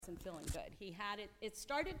wasn't feeling good. It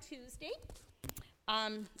started Tuesday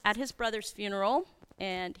at his brother's funeral,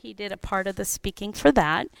 and he did a part of the speaking for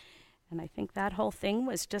that. And I think that whole thing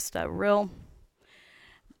was just a real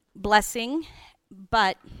blessing.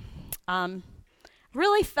 But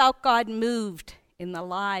really felt God moved in the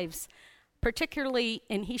lives, particularly,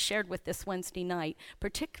 and he shared with this Wednesday night,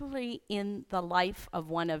 particularly in the life of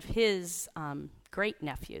one of his great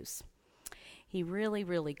nephews. He really,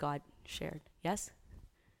 really, God shared. Yes?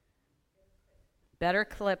 Better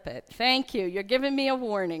clip it. Thank you. You're giving me a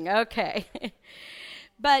warning. Okay.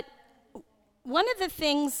 But one of the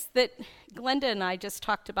things that Glenda and I just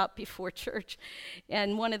talked about before church,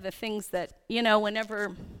 and one of the things that,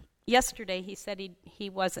 whenever yesterday he said he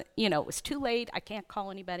wasn't, it was too late, I can't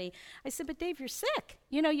call anybody. I said, but Dave, you're sick.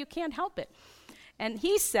 You can't help it. And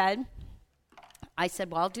I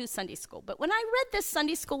said, well, I'll do Sunday school. But when I read this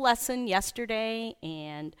Sunday school lesson yesterday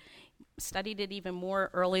and studied it even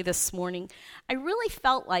more early this morning, I really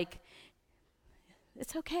felt like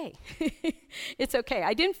it's okay. It's okay.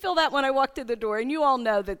 I didn't feel that when I walked through the door, and you all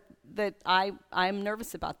know that I'm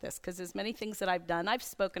nervous about this because there's many things that I've done. I've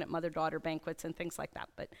spoken at mother-daughter banquets and things like that.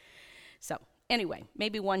 But so anyway,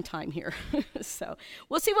 maybe one time here. So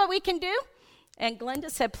we'll see what we can do. And Glenda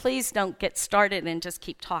said, please don't get started and just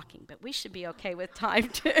keep talking. But we should be okay with time,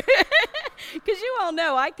 too. Because you all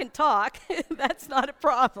know I can talk. That's not a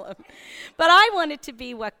problem. But I want it to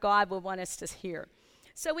be what God would want us to hear.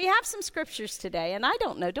 So we have some scriptures today. And I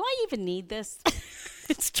don't know, do I even need this?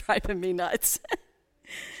 It's driving me nuts.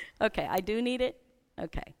 Okay, I do need it?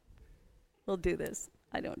 Okay. We'll do this.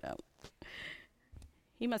 I don't know.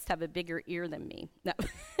 He must have a bigger ear than me. No.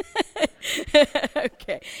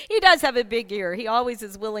 Okay. He does have a big ear. He always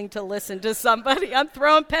is willing to listen to somebody. I'm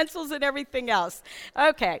throwing pencils and everything else.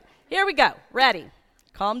 Okay. Here we go. Ready.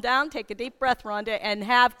 Calm down. Take a deep breath, Rhonda, and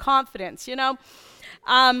have confidence. Three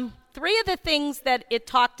of the things that it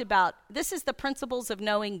talked about, this is the principles of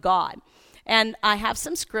knowing God. And I have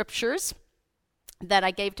some scriptures that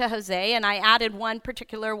I gave to Jose, and I added one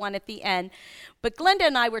particular one at the end. But Glenda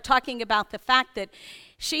and I were talking about the fact that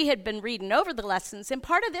she had been reading over the lessons, and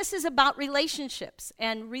part of this is about relationships.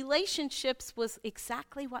 And relationships was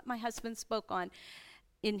exactly what my husband spoke on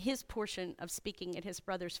in his portion of speaking at his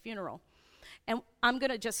brother's funeral. And I'm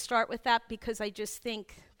going to just start with that because I just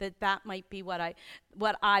think that might be what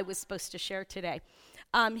I was supposed to share today.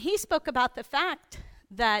 He spoke about the fact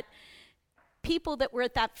that people that were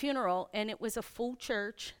at that funeral, and it was a full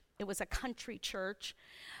church, it was a country church,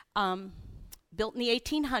 built in the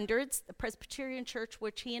 1800s, the Presbyterian church,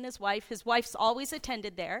 which he and his wife's always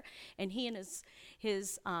attended there, and he and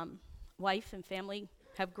his wife and family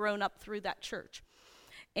have grown up through that church.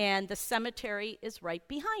 And the cemetery is right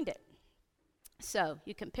behind it. So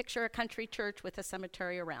you can picture a country church with a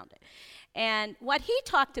cemetery around it. And what he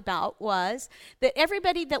talked about was that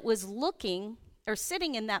everybody that was looking or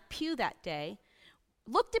sitting in that pew that day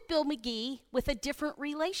looked at Bill McGee with a different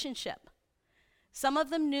relationship. Some of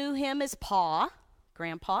them knew him as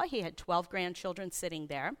Grandpa. He had 12 grandchildren sitting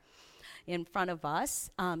there in front of us.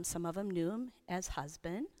 Some of them knew him as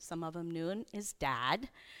husband. Some of them knew him as dad.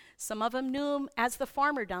 Some of them knew him as the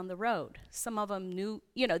farmer down the road. Some of them knew,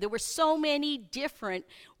 there were so many different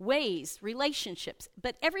ways, relationships.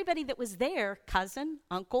 But everybody that was there, cousin,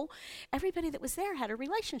 uncle, everybody that was there had a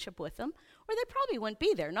relationship with them, or they probably wouldn't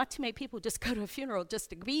be there. Not too many people just go to a funeral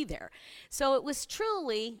just to be there. So it was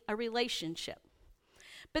truly a relationship.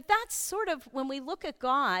 But that's sort of, when we look at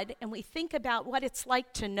God and we think about what it's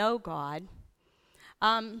like to know God,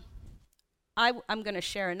 I'm going to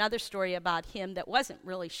share another story about him that wasn't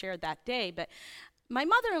really shared that day, but my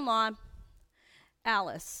mother-in-law,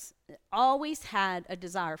 Alice, always had a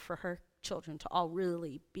desire for her children to all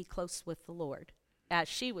really be close with the Lord, as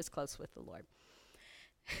she was close with the Lord.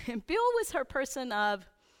 And Bill was her person of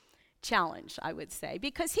challenge, I would say,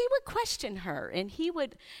 because he would question her, and he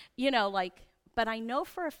would, but I know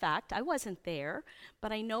for a fact, I wasn't there,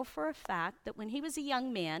 but I know for a fact that when he was a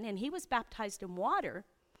young man and he was baptized in water,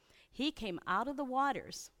 he came out of the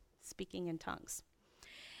waters speaking in tongues.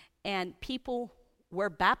 And people were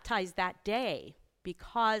baptized that day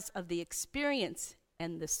because of the experience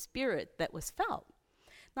and the spirit that was felt.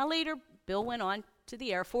 Now later, Bill went on to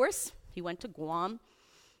the Air Force. He went to Guam,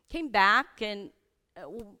 came back, and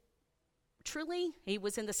truly, he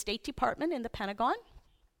was in the State Department in the Pentagon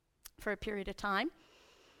for a period of time.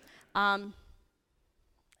 And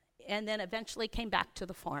then eventually came back to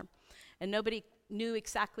the farm. And nobody knew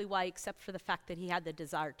exactly why, except for the fact that he had the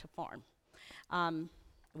desire to farm.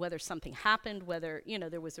 Whether something happened, whether,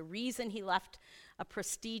 there was a reason he left a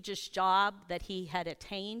prestigious job that he had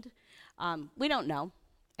attained, we don't know.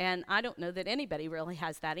 And I don't know that anybody really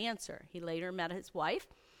has that answer. He later met his wife,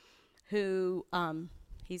 who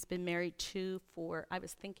he's been married to for, I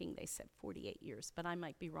was thinking they said 48 years, but I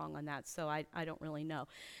might be wrong on that, so I don't really know.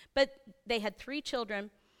 But they had 3 children.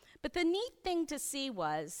 But the neat thing to see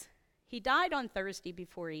was he died on Thursday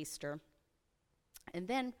before Easter. And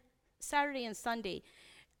then Saturday and Sunday,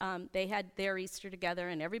 they had their Easter together,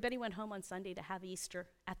 and everybody went home on Sunday to have Easter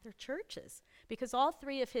at their churches because all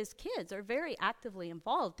 3 of his kids are very actively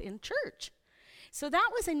involved in church. So that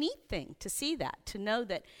was a neat thing to see that, to know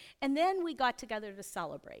that. And then we got together to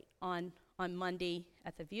celebrate on Monday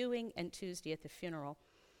at the viewing and Tuesday at the funeral.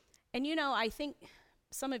 And, you know, I think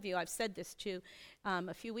some of you, I've said this too,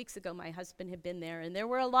 a few weeks ago my husband had been there, and there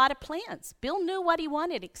were a lot of plans. Bill knew what he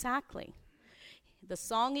wanted exactly. The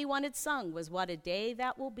song he wanted sung was "What a Day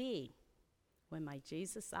That Will Be, When My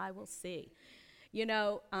Jesus I Will See." You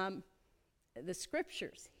know, the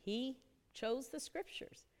scriptures, he chose the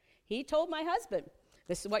scriptures. He told my husband,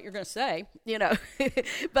 this is what you're going to say, you know.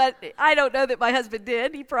 But I don't know that my husband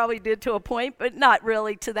did. He probably did to a point, but not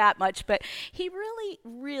really to that much. But he really,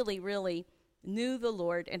 really, really knew the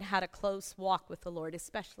Lord and had a close walk with the Lord,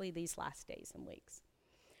 especially these last days and weeks.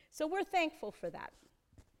 So we're thankful for that.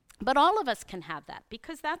 But all of us can have that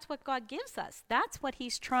because that's what God gives us. That's what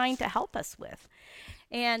he's trying to help us with.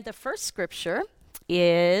 And the first scripture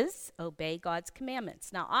is obey God's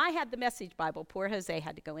commandments. Now, I had the Message Bible. Poor Jose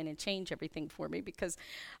had to go in and change everything for me because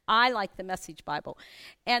I like the Message Bible.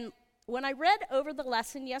 And when I read over the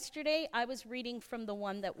lesson yesterday, I was reading from the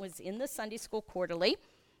one that was in the Sunday School Quarterly.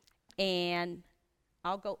 And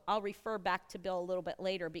I'll refer back to Bill a little bit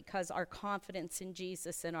later because our confidence in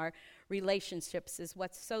Jesus and our relationships is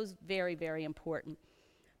what's so very, very important.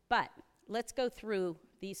 But let's go through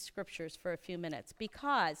these scriptures for a few minutes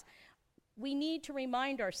because we need to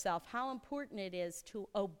remind ourselves how important it is to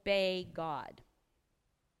obey God.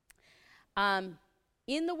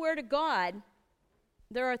 In the Word of God,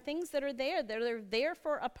 there are things that are there. They're there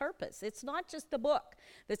for a purpose. It's not just a book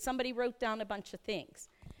that somebody wrote down a bunch of things.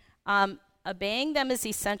 Obeying them is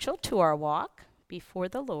essential to our walk before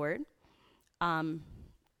the Lord. And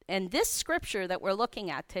this scripture that we're looking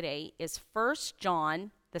at today is 1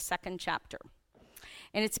 John, the 2nd chapter.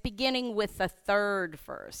 And it's beginning with the 3rd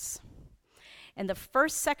verse. And the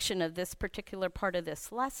first section of this particular part of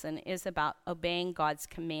this lesson is about obeying God's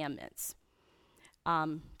commandments,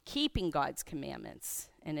 keeping God's commandments.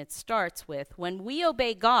 And it starts with, when we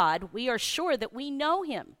obey God, we are sure that we know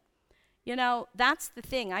him. You know, that's the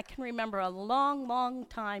thing. I can remember a long, long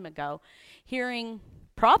time ago hearing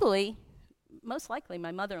probably, most likely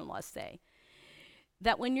my mother-in-law say,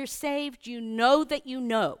 that when you're saved, you know that you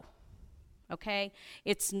know, okay?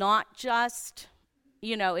 It's not just,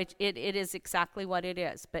 you know, it is exactly what it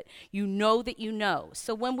is, but you know that you know.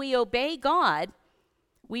 So when we obey God,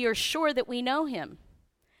 we are sure that we know him.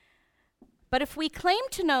 But if we claim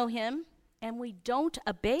to know him and we don't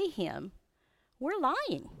obey him, we're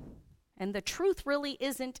lying. And the truth really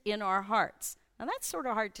isn't in our hearts. Now, that's sort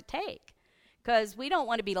of hard to take because we don't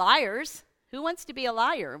want to be liars. Who wants to be a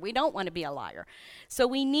liar? We don't want to be a liar. So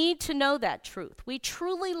we need to know that truth. We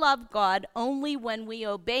truly love God only when we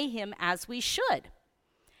obey him as we should.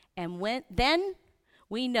 And then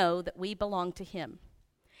we know that we belong to him.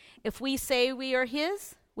 If we say we are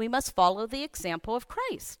his, we must follow the example of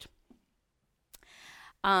Christ.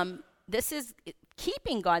 This is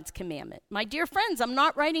keeping God's commandment. My dear friends, I'm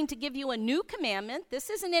not writing to give you a new commandment. This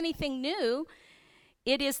isn't anything new.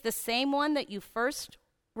 It is the same one that you first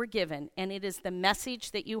were given, and it is the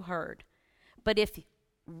message that you heard. But if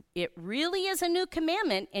it really is a new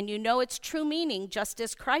commandment and you know its true meaning, just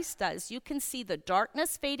as Christ does, you can see the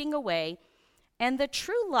darkness fading away and the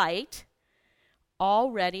true light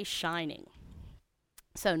already shining.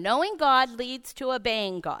 So knowing God leads to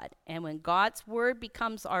obeying God. And when God's word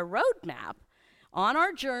becomes our roadmap on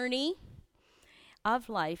our journey of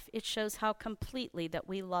life, it shows how completely that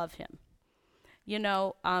we love him. You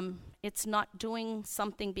know, it's not doing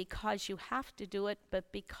something because you have to do it,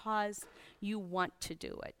 but because you want to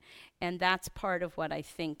do it. And that's part of what I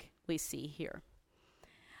think we see here.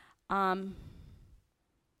 I'm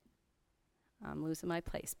losing my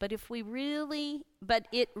place. But it really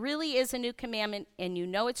is a new commandment, and you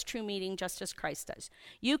know its true meaning just as Christ does.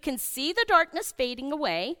 You can see the darkness fading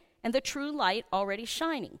away and the true light already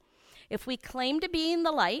shining. If we claim to be in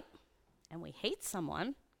the light and we hate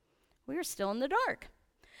someone, we are still in the dark.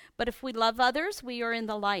 But if we love others, we are in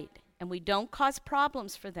the light, and we don't cause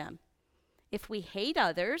problems for them. If we hate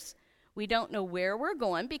others, we don't know where we're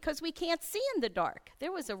going because we can't see in the dark.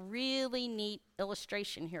 There was a really neat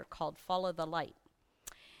illustration here called Follow the Light.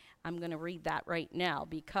 I'm going to read that right now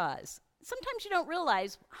because sometimes you don't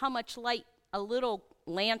realize how much light a little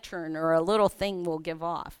lantern or a little thing will give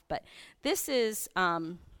off. But this is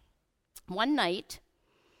one night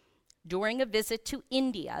during a visit to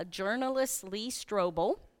India, journalist Lee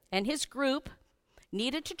Strobel and his group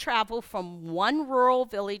needed to travel from one rural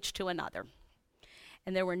village to another.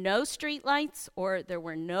 And there were no street lights or there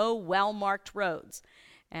were no well-marked roads.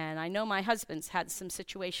 And I know my husband's had some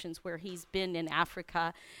situations where he's been in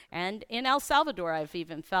Africa and in El Salvador. I've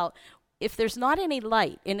even felt if there's not any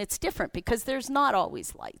light, and it's different because there's not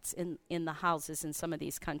always lights in the houses in some of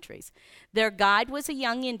these countries. Their guide was a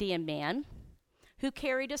young Indian man who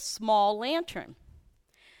carried a small lantern.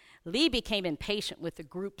 Lee became impatient with the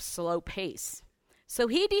group's slow pace. So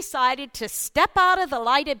he decided to step out of the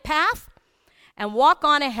lighted path and walk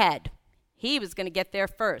on ahead. He was going to get there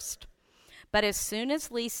first. But as soon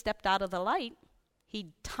as Lee stepped out of the light,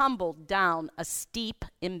 he tumbled down a steep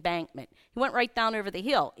embankment. He went right down over the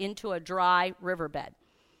hill into a dry riverbed.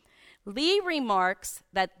 Lee remarks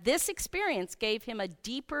that this experience gave him a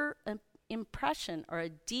deeper impression or a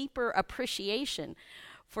deeper appreciation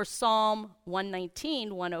for Psalm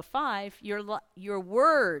 119, 105, your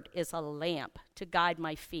word is a lamp to guide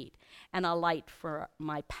my feet and a light for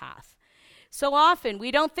my path. So often we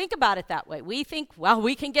don't think about it that way. We think, well,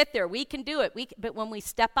 we can get there, we can do it. But when we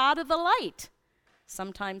step out of the light,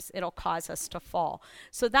 sometimes it'll cause us to fall.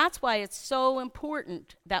 So that's why it's so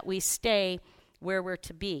important that we stay where we're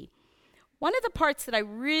to be. One of the parts that I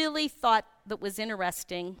really thought that was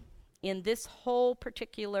interesting in this whole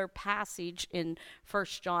particular passage in 1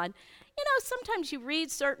 John, sometimes you read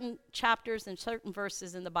certain chapters and certain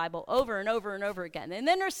verses in the Bible over and over and over again, and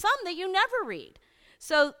then there's some that you never read.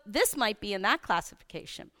 So this might be in that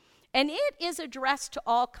classification. And it is addressed to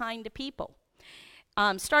all kind of people.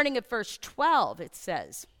 Starting at verse 12, it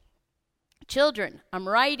says, "Children, I'm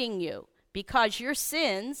writing you because your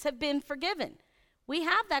sins have been forgiven." We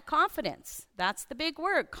have that confidence. That's the big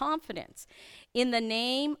word, confidence. In the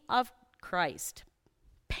name of Christ.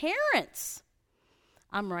 Parents,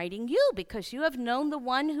 I'm writing you because you have known the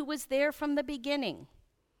one who was there from the beginning.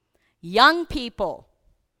 Young people,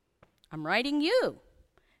 I'm writing you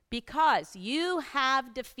because you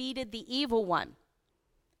have defeated the evil one.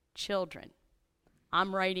 Children,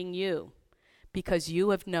 I'm writing you because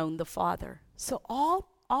you have known the Father. So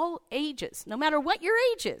all ages, no matter what your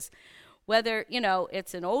age is, whether,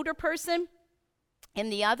 it's an older person. In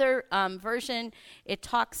the other version, it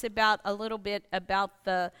talks about a little bit about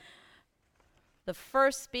the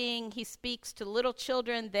first being, he speaks to little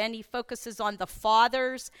children, then he focuses on the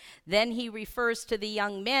fathers, then he refers to the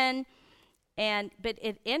young men. But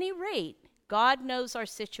at any rate, God knows our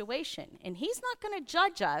situation, and he's not going to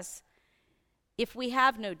judge us if we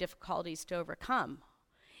have no difficulties to overcome.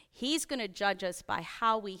 He's going to judge us by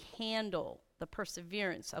how we handle the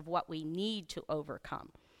perseverance of what we need to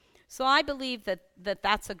overcome. So I believe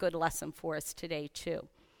that's a good lesson for us today too.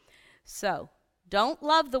 So don't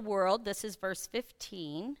love the world. This is verse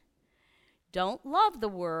 15. Don't love the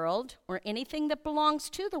world or anything that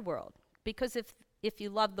belongs to the world. Because if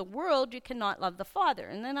you love the world, you cannot love the Father.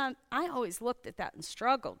 And then I always looked at that and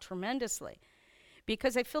struggled tremendously.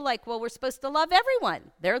 Because I feel like, well, we're supposed to love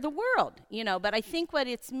everyone. They're the world, But I think what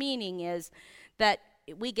it's meaning is that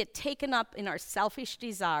we get taken up in our selfish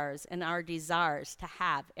desires and our desires to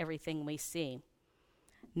have everything we see.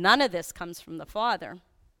 None of this comes from the Father.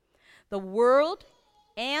 The world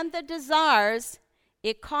and the desires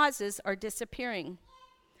it causes are disappearing.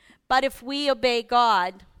 But if we obey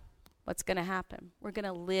God, what's going to happen? We're going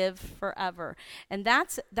to live forever. And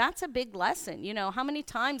that's a big lesson. How many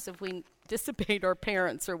times have we disobeyed our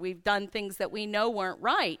parents or we've done things that we know weren't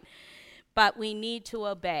right? But we need to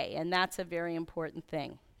obey, and that's a very important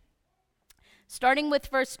thing. Starting with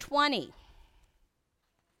verse 20.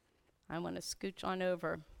 I want to scooch on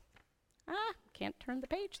over. Can't turn the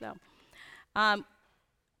page, though.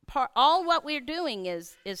 All what we're doing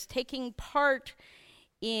is taking part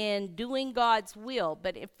in doing God's will.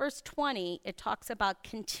 But in verse 20, it talks about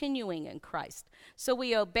continuing in Christ. So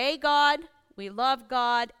we obey God, we love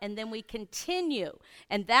God, and then we continue.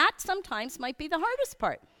 And that sometimes might be the hardest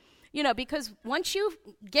part. Because once you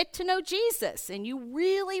get to know Jesus and you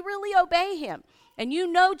really, really obey him and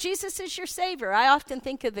Jesus is your Savior. I often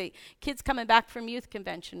think of the kids coming back from youth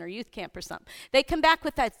convention or youth camp or something. They come back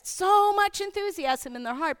with that so much enthusiasm in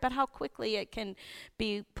their heart, but how quickly it can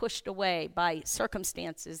be pushed away by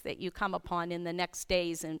circumstances that you come upon in the next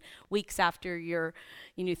days and weeks after you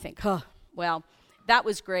think, well, that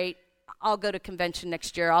was great. I'll go to convention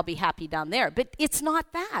next year. I'll be happy down there. But it's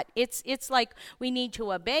not that. It's like we need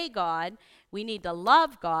to obey God. We need to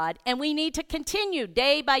love God. And we need to continue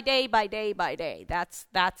day by day by day by day. That's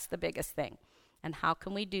the biggest thing. And how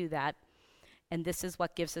can we do that? And this is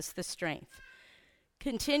what gives us the strength.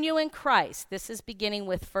 Continue in Christ. This is beginning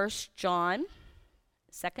with 1 John,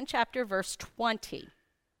 2nd chapter, verse 20.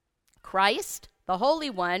 Christ, the Holy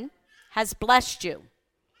One, has blessed you.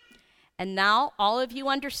 And now all of you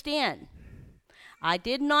understand. I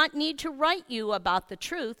did not need to write you about the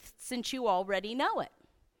truth since you already know it.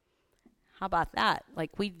 How about that?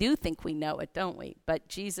 Like, we do think we know it, don't we? But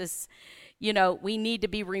Jesus, we need to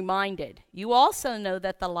be reminded. You also know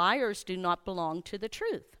that the liars do not belong to the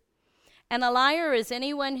truth. And a liar is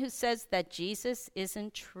anyone who says that Jesus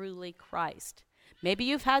isn't truly Christ. Maybe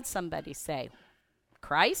you've had somebody say,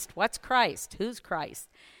 Christ? What's Christ? Who's Christ?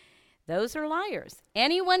 Those are liars.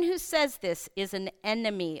 Anyone who says this is an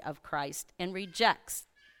enemy of Christ and rejects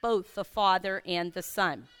both the Father and the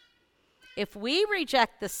Son. If we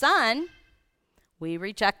reject the Son, we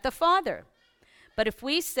reject the Father. But if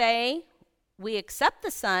we say we accept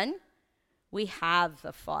the Son, we have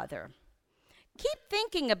the Father. Keep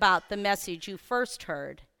thinking about the message you first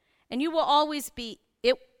heard, and you will always be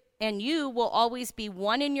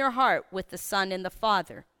one in your heart with the Son and the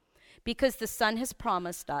Father, because the Son has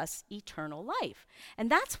promised us eternal life. And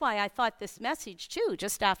that's why I thought this message, too,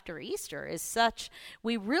 just after Easter, is such,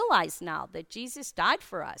 we realize now that Jesus died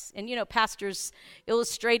for us. And, Pastor's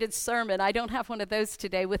illustrated sermon, I don't have one of those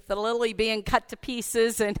today with the lily being cut to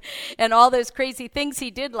pieces and all those crazy things he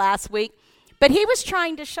did last week. But he was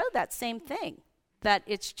trying to show that same thing, that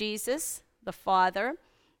it's Jesus, the Father,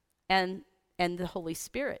 and the Holy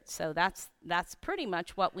Spirit. So that's pretty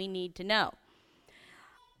much what we need to know.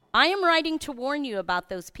 I am writing to warn you about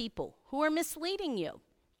those people who are misleading you.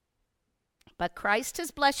 But Christ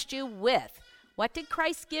has blessed you with. What did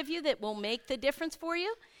Christ give you that will make the difference for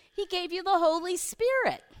you? He gave you the Holy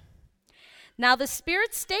Spirit. Now the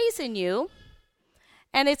Spirit stays in you,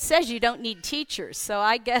 and it says you don't need teachers. So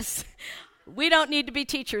I guess we don't need to be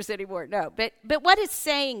teachers anymore. No, but what it's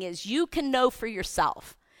saying is you can know for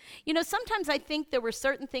yourself. Sometimes I think there were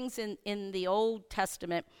certain things in the Old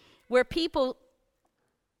Testament where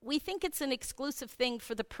we think it's an exclusive thing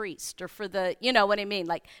for the priest or for the, what I mean?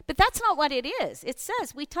 But that's not what it is. It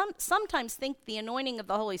says we sometimes think the anointing of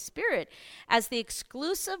the Holy Spirit as the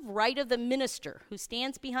exclusive right of the minister who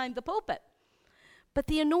stands behind the pulpit. But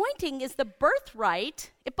the anointing is the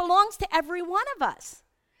birthright. It belongs to every one of us.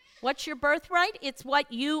 What's your birthright? It's what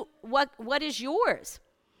is yours.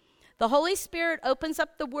 The Holy Spirit opens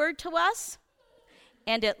up the word to us,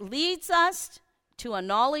 and it leads us to a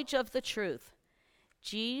knowledge of the truth.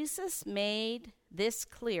 Jesus made this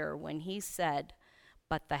clear when he said,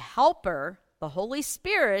 but the Helper, the Holy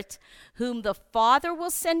Spirit, whom the Father will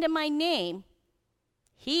send in my name,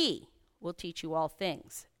 he will teach you all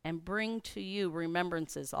things and bring to you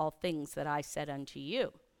remembrances all things that I said unto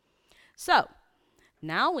you. So,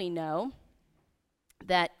 now we know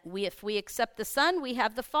that if we accept the Son, we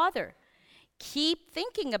have the Father. Keep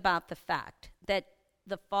thinking about the fact that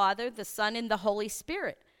the Father, the Son, and the Holy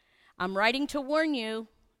Spirit. I'm writing to warn you,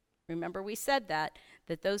 remember we said that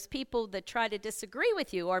those people that try to disagree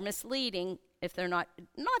with you are misleading if they're not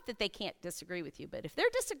that they can't disagree with you, but if they're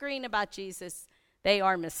disagreeing about Jesus, they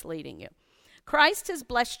are misleading you. Christ has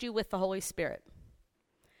blessed you with the Holy Spirit.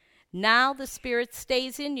 Now the Spirit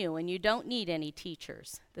stays in you and you don't need any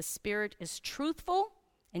teachers. The Spirit is truthful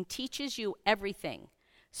and teaches you everything.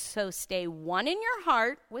 So stay one in your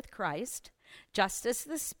heart with Christ, just as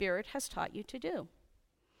the Spirit has taught you to do.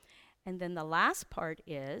 And then the last part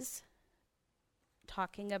is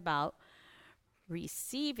talking about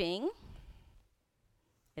receiving.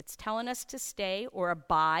 It's telling us to stay or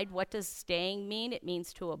abide. What does staying mean? It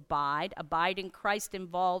means to abide. Abide in Christ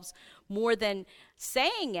involves more than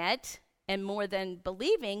saying it and more than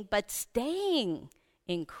believing, but staying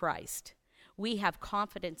in Christ. We have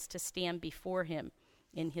confidence to stand before him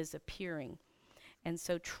in his appearing. And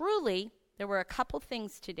so truly, there were a couple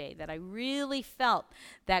things today that I really felt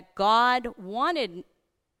that God wanted,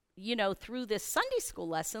 through this Sunday school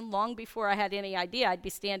lesson, long before I had any idea I'd be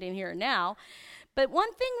standing here now. But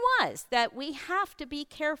one thing was that we have to be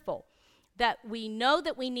careful, that we know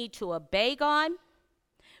that we need to obey God,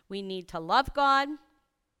 we need to love God,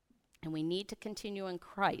 and we need to continue in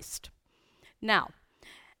Christ. Now,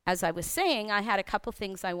 as I was saying, I had a couple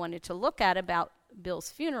things I wanted to look at about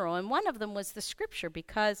Bill's funeral, and one of them was the scripture,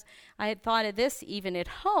 because I had thought of this even at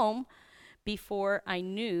home before I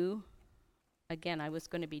knew, again, I was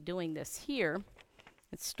going to be doing this here.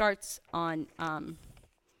 It starts on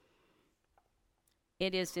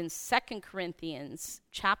It is in 2 Corinthians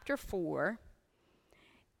chapter 4,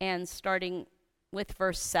 and starting with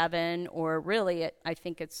verse 7, or really I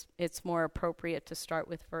think it's more appropriate to start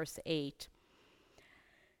with verse 8.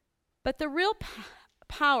 But the real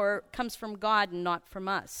power comes from God and not from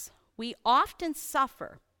us. We often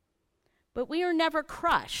suffer, but we are never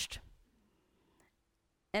crushed.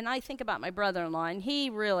 And I think about my brother-in-law, and he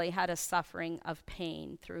really had a suffering of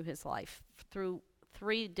pain through his life, through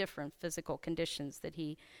 3 different physical conditions that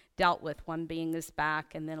he dealt with, one being his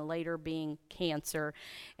back, and then later being cancer,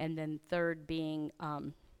 and then third being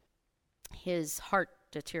his heart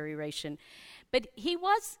deterioration. But he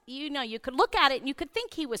was, you could look at it and you could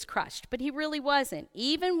think he was crushed, but he really wasn't.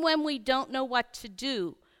 Even when we don't know what to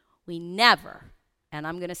do, we never, and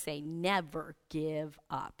I'm going to say never, give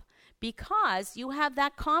up. Because you have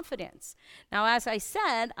that confidence. Now, as I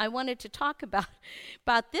said, I wanted to talk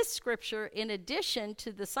about this scripture in addition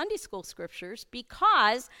to the Sunday school scriptures,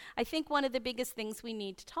 because I think one of the biggest things we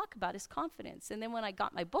need to talk about is confidence. And then when I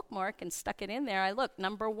got my bookmark and stuck it in there, I looked,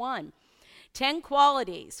 number 1, 10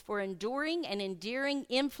 qualities for enduring and endearing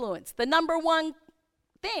influence. The number 1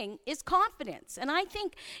 thing is confidence. And I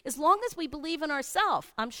think as long as we believe in ourselves,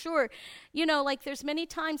 I'm sure, like there's many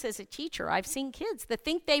times as a teacher, I've seen kids that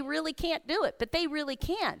think they really can't do it, but they really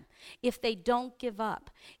can if they don't give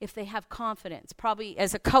up, if they have confidence. Probably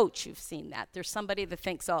as a coach, you've seen that. There's somebody that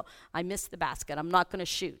thinks, oh, I missed the basket. I'm not going to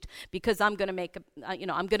shoot because I'm going to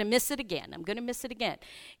I'm going to miss it again. I'm going to miss it again.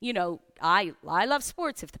 I love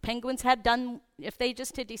sports. If they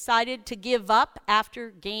just had decided to give up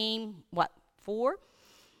after game, 4?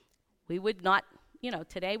 We would not,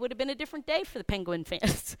 today would have been a different day for the Penguin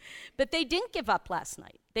fans. But they didn't give up last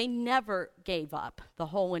night. They never gave up the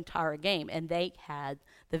whole entire game, and they had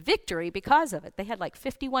the victory because of it. They had like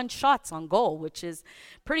 51 shots on goal, which is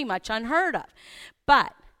pretty much unheard of.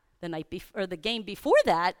 But the game before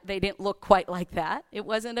that, they didn't look quite like that. It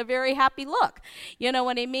wasn't a very happy look. You know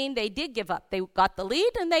what I mean? They did give up. They got the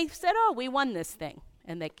lead, and they said, oh, we won this thing.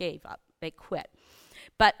 And they gave up. They quit.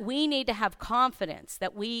 But we need to have confidence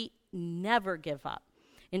that we never give up.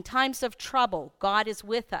 In times of trouble, God is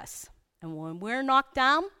with us. And when we're knocked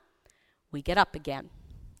down, we get up again.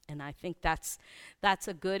 And I think that's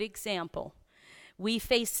a good example. We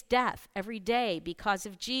face death every day because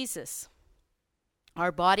of Jesus.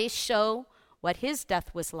 Our bodies show what his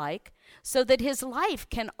death was like so that his life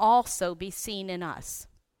can also be seen in us.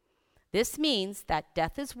 This means that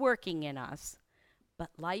death is working in us,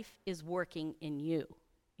 but life is working in you.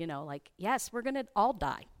 Yes, we're going to all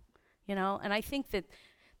die. And I think that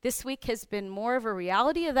this week has been more of a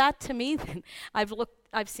reality of that to me than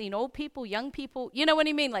I've seen old people, young people, you know what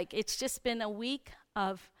I mean? It's just been a week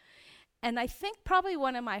of, and I think probably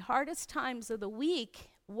one of my hardest times of the week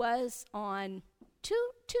was on two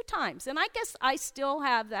times. And I guess I still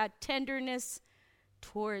have that tenderness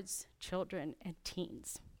towards children and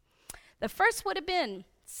teens. The first would have been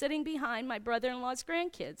sitting behind my brother-in-law's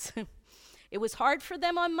grandkids. It was hard for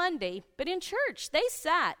them on Monday, but in church, they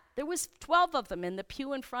sat. There was 12 of them in the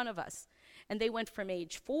pew in front of us, and they went from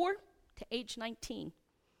age 4 to age 19.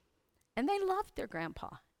 And they loved their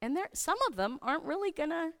grandpa. And some of them aren't really going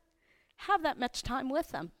to have that much time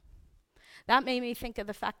with them. That made me think of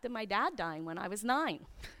the fact of my dad dying when I was 9.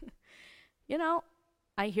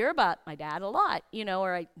 I hear about my dad a lot,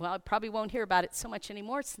 I probably won't hear about it so much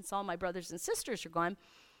anymore since all my brothers and sisters are gone.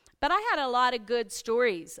 But I had a lot of good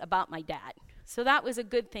stories about my dad. So that was a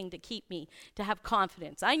good thing to keep me, to have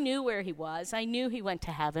confidence. I knew where he was. I knew he went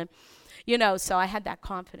to heaven, so I had that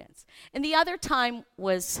confidence. And the other time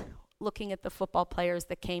was looking at the football players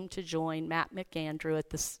that came to join Matt McAndrew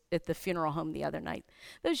at the funeral home the other night.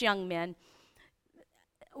 Those young men,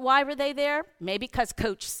 why were they there? Maybe because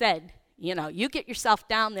Coach said, you get yourself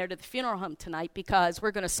down there to the funeral home tonight because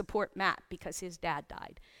we're going to support Matt because his dad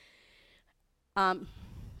died.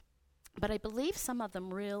 But I believe some of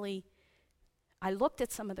them really, I looked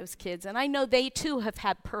at some of those kids, and I know they too have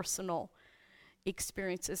had personal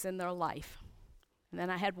experiences in their life. And then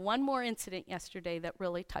I had one more incident yesterday that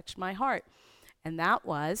really touched my heart. And that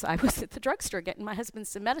was, I was at the drugstore getting my husband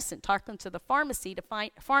some medicine, talking to the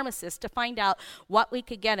pharmacist to find out what we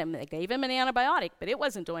could get him. They gave him an antibiotic, but it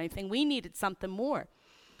wasn't doing anything. We needed something more.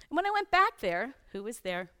 And when I went back there, who was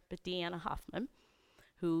there but Deanna Hoffman,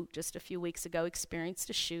 who just a few weeks ago experienced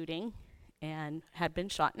a shooting and had been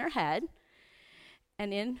shot in her head.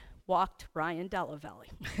 And in walked Ryan Delavelli.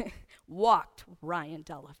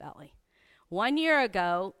 1 year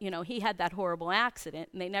ago, he had that horrible accident,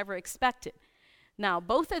 and they never expected. Now,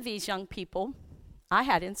 both of these young people I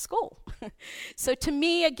had in school. So to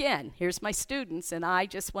me, again, here's my students, and I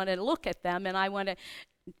just want to look at them, and I want to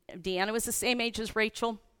Deanna was the same age as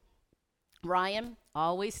Rachel. Ryan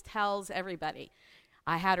always tells everybody,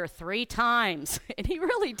 I had her 3 times, and he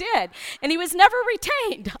really did. And he was never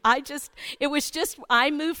retained. I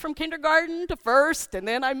moved from kindergarten to first, and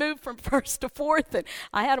then I moved from first to fourth, and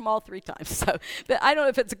I had him all 3 times. So, but I don't know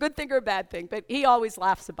if it's a good thing or a bad thing, but he always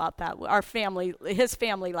laughs about that. His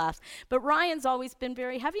family laughs. But Ryan's always been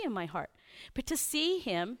very heavy in my heart. But to see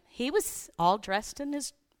him, he was all dressed in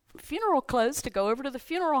his funeral clothes to go over to the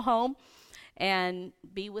funeral home and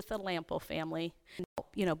be with the Lampo family.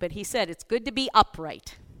 But he said, it's good to be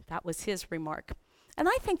upright. That was his remark. And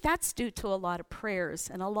I think that's due to a lot of prayers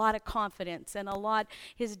and a lot of confidence and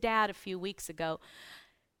his dad a few weeks ago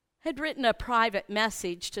had written a private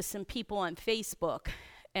message to some people on Facebook,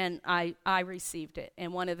 and I received it.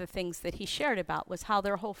 And one of the things that he shared about was how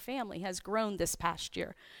their whole family has grown this past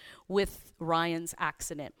year with Ryan's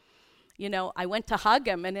accident. I went to hug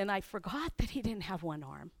him, and then I forgot that he didn't have one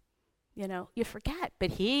arm. You forget.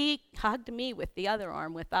 But he hugged me with the other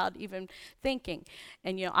arm without even thinking.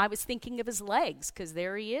 And, I was thinking of his legs because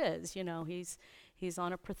there he is. He's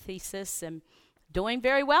on a prosthesis and doing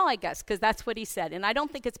very well, I guess, because that's what he said. And I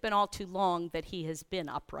don't think it's been all too long that he has been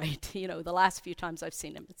upright. The last few times I've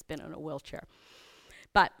seen him, it's been in a wheelchair.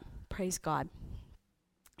 But praise God.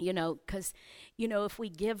 Because, if we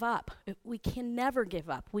give up, we can never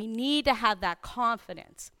give up. We need to have that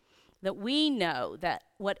confidence that we know that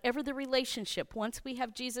whatever the relationship, once we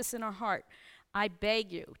have Jesus in our heart, I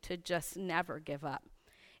beg you to just never give up.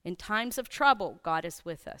 In times of trouble, God is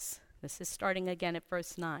with us. This is starting again at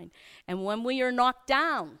verse 9. And when we are knocked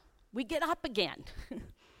down, we get up again.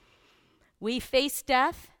 We face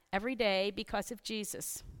death every day because of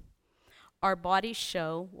Jesus. Our bodies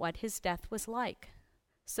show what his death was like,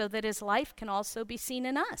 so that his life can also be seen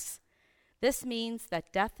in us. This means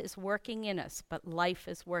that death is working in us, but life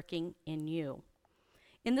is working in you.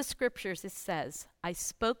 In the scriptures, it says, I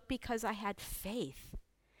spoke because I had faith.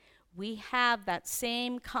 We have that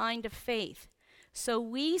same kind of faith. So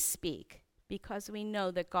we speak because we know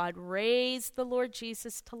that God raised the Lord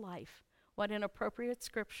Jesus to life. What an appropriate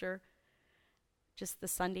scripture, just the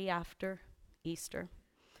Sunday after Easter.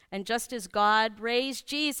 And just as God raised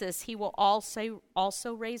Jesus, he will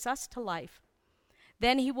also raise us to life.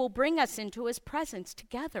 Then he will bring us into his presence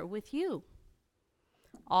together with you.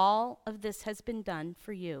 All of this has been done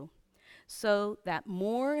for you, so that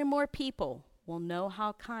more and more people will know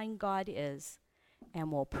how kind God is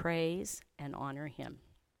and will praise and honor him.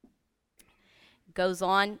 Goes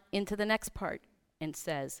on into the next part and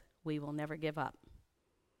says, we will never give up.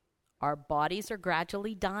 Our bodies are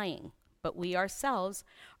gradually dying, but we ourselves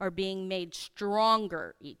are being made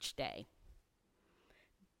stronger each day.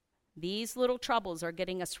 These little troubles are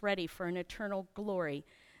getting us ready for an eternal glory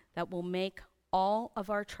that will make all of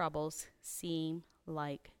our troubles seem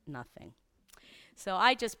like nothing. So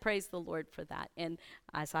I just praise the Lord for that. And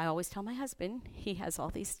as I always tell my husband, he has all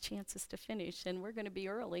these chances to finish, and we're going to be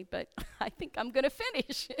early, but I think I'm going to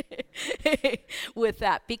finish with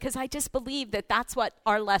that, because I just believe that that's what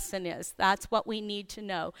our lesson is. That's what we need to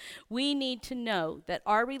know. We need to know that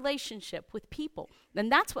our relationship with people, and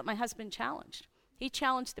that's what my husband challenged. He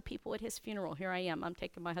challenged the people at his funeral. Here I am. I'm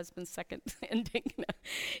taking my husband's second ending.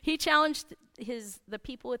 He challenged the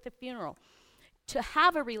people at the funeral to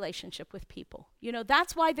have a relationship with people.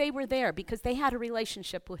 That's why they were there, because they had a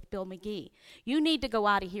relationship with Bill McGee. You need to go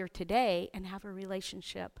out of here today and have a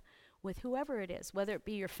relationship with whoever it is, whether it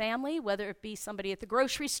be your family, whether it be somebody at the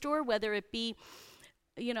grocery store, whether it be,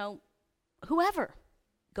 whoever.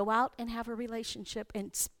 Go out and have a relationship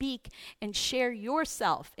and speak and share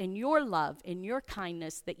yourself and your love and your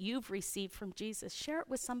kindness that you've received from Jesus. Share it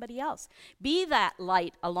with somebody else. Be that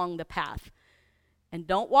light along the path. And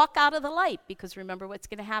don't walk out of the light, because remember what's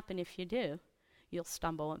going to happen if you do. You'll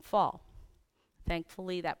stumble and fall.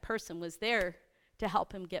 Thankfully, that person was there to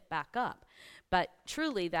help him get back up. But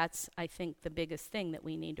truly, that's, I think, the biggest thing that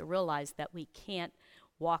we need to realize, that we can't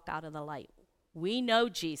walk out of the light. We know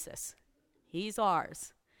Jesus. He's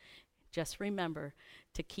ours. Just remember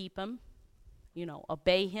to keep him,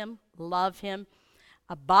 obey him, love him,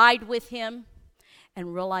 abide with him,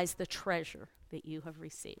 and realize the treasure that you have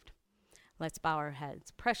received. Let's bow our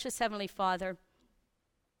heads. Precious Heavenly Father,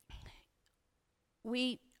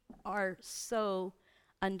 we are so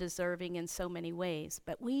undeserving in so many ways,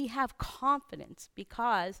 but we have confidence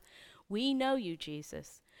because we know you,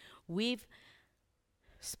 Jesus. We've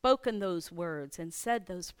spoken those words and said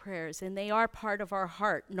those prayers, and they are part of our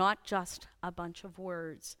heart, not just a bunch of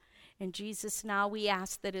words. And Jesus, now we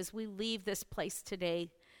ask that as we leave this place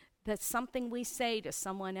today, that something we say to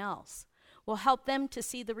someone else will help them to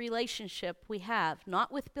see the relationship we have,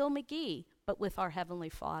 not with Bill McGee, but with our Heavenly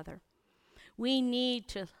Father. We need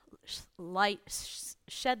to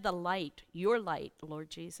shed the light, your light, Lord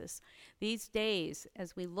Jesus. These days,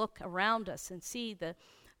 as we look around us and see the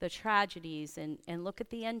tragedies and look at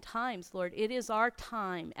the end times, Lord, it is our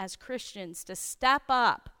time as Christians to step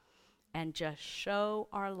up and just show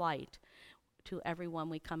our light to everyone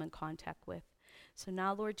we come in contact with. So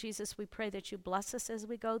now, Lord Jesus, we pray that you bless us as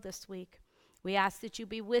we go this week. We ask that you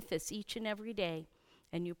be with us each and every day,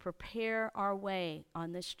 and you prepare our way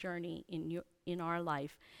on this journey in our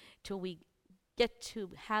life till we get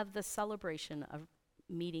to have the celebration of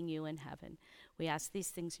meeting you in heaven. We ask these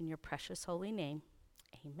things in your precious holy name.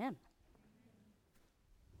 Amen.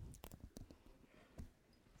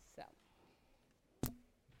 So.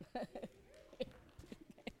 Does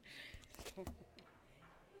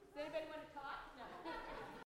anybody want to talk?